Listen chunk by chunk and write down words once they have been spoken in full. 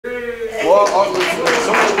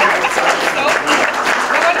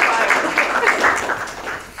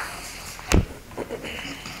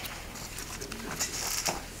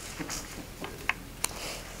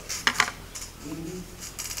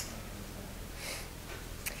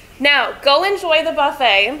Now, go enjoy the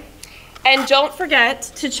buffet, and don't forget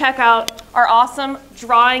to check out our awesome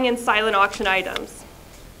drawing and silent auction items.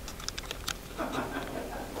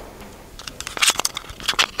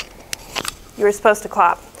 You were supposed to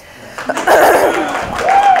clap.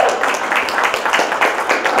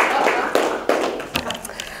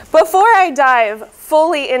 Before I dive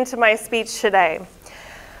fully into my speech today,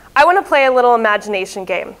 I want to play a little imagination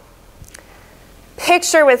game.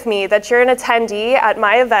 Picture with me that you're an attendee at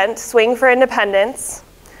my event, Swing for Independence,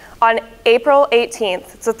 on April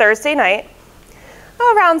 18th. It's a Thursday night,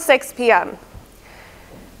 around 6 p.m.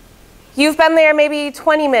 You've been there maybe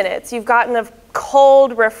 20 minutes. You've gotten a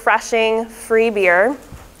cold, refreshing, free beer.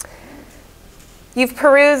 You've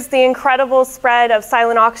perused the incredible spread of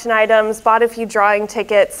silent auction items, bought a few drawing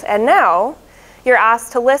tickets, and now you're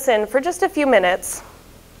asked to listen for just a few minutes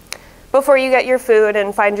before you get your food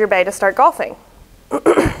and find your bay to start golfing.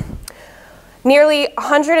 Nearly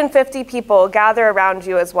 150 people gather around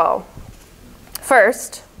you as well.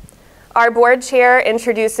 First, our board chair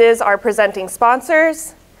introduces our presenting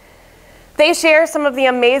sponsors. They share some of the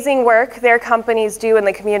amazing work their companies do in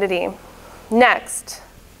the community. Next,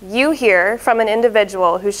 you hear from an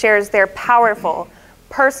individual who shares their powerful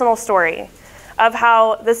personal story of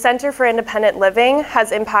how the Center for Independent Living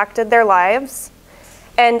has impacted their lives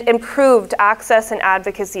and improved access and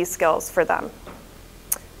advocacy skills for them.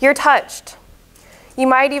 You're touched. You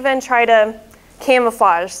might even try to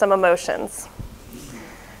camouflage some emotions.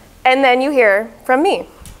 And then you hear from me.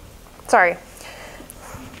 Sorry.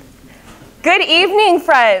 Good evening,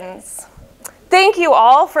 friends. Thank you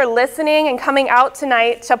all for listening and coming out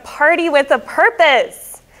tonight to party with a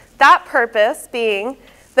purpose. That purpose being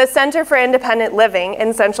the Center for Independent Living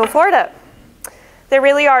in Central Florida. There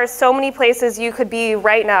really are so many places you could be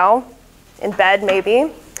right now, in bed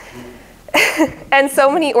maybe, and so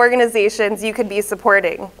many organizations you could be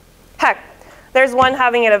supporting. Heck, there's one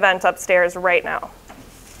having an event upstairs right now.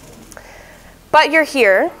 But you're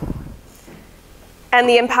here, and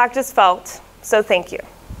the impact is felt, so thank you.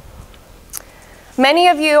 Many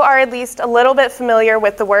of you are at least a little bit familiar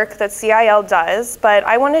with the work that CIL does, but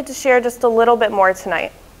I wanted to share just a little bit more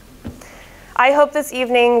tonight. I hope this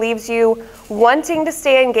evening leaves you wanting to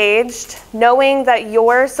stay engaged, knowing that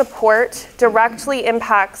your support directly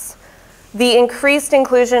impacts the increased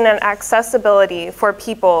inclusion and accessibility for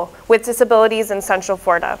people with disabilities in Central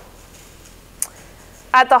Florida.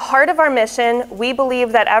 At the heart of our mission, we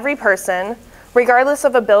believe that every person, regardless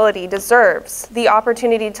of ability, deserves the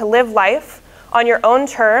opportunity to live life on your own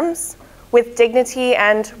terms with dignity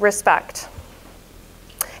and respect.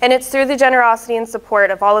 And it's through the generosity and support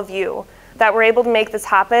of all of you that we're able to make this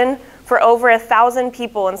happen for over 1,000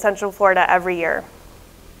 people in Central Florida every year.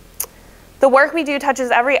 The work we do touches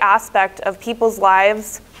every aspect of people's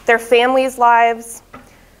lives, their families' lives,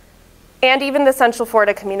 and even the Central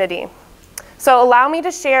Florida community. So allow me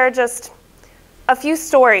to share just a few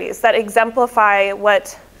stories that exemplify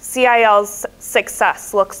what CIL's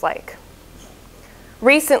success looks like.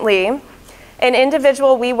 Recently, an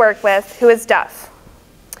individual we work with who is deaf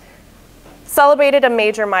celebrated a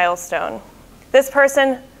major milestone. This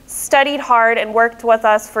person studied hard and worked with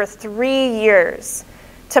us for 3 years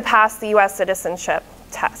to pass the US citizenship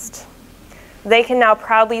test. They can now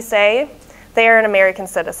proudly say they are an American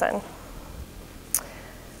citizen.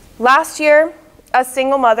 Last year, a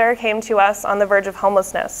single mother came to us on the verge of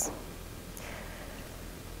homelessness.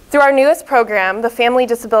 Through our newest program, the Family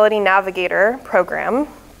Disability Navigator program,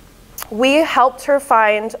 we helped her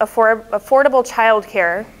find affordable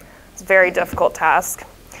childcare. It's a very difficult task.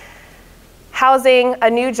 Housing, a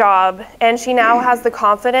new job, and she now has the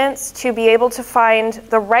confidence to be able to find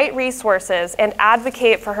the right resources and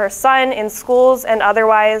advocate for her son in schools and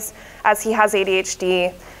otherwise, as he has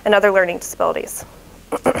ADHD and other learning disabilities.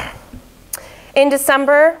 In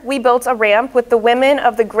December, we built a ramp with the women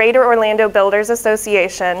of the Greater Orlando Builders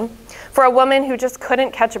Association for a woman who just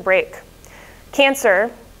couldn't catch a break.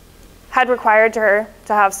 Cancer had required her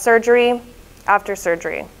to have surgery after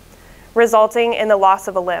surgery, resulting in the loss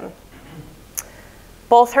of a limb.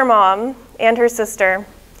 Both her mom and her sister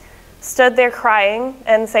stood there crying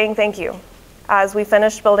and saying thank you as we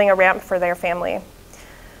finished building a ramp for their family.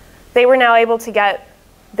 They were now able to get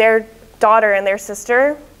their daughter and their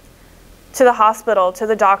sister to the hospital, to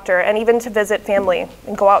the doctor, and even to visit family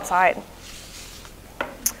and go outside.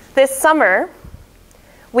 This summer,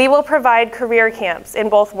 we will provide career camps in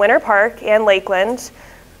both Winter Park and Lakeland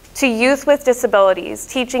to youth with disabilities,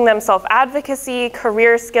 teaching them self-advocacy,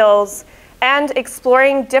 career skills, and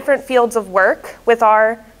exploring different fields of work with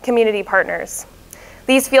our community partners.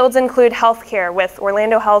 These fields include healthcare with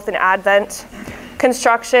Orlando Health and Advent,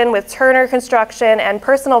 construction with Turner Construction, and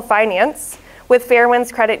personal finance with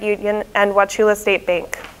Fairwinds Credit Union and Wauchula State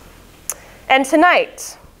Bank. And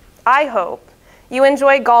tonight, I hope you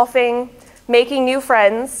enjoy golfing, making new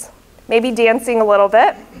friends, maybe dancing a little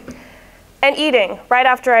bit, and eating right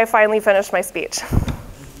after I finally finish my speech.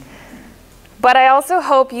 But I also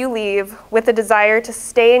hope you leave with a desire to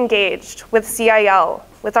stay engaged with CIL,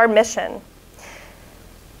 with our mission.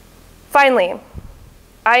 Finally,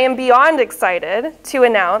 I am beyond excited to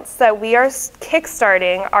announce that we are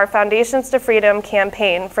kickstarting our Foundations to Freedom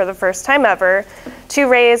campaign for the first time ever to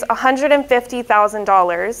raise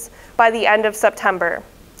 $150,000 by the end of September.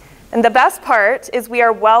 And the best part is we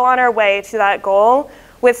are well on our way to that goal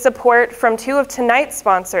with support from two of tonight's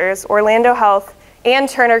sponsors, Orlando Health and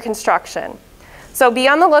Turner Construction. So be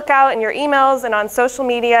on the lookout in your emails and on social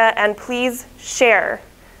media, and please share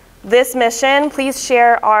this mission. Please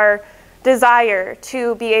share our desire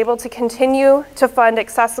to be able to continue to fund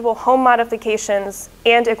accessible home modifications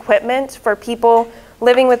and equipment for people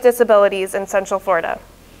living with disabilities in Central Florida.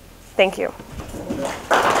 Thank you.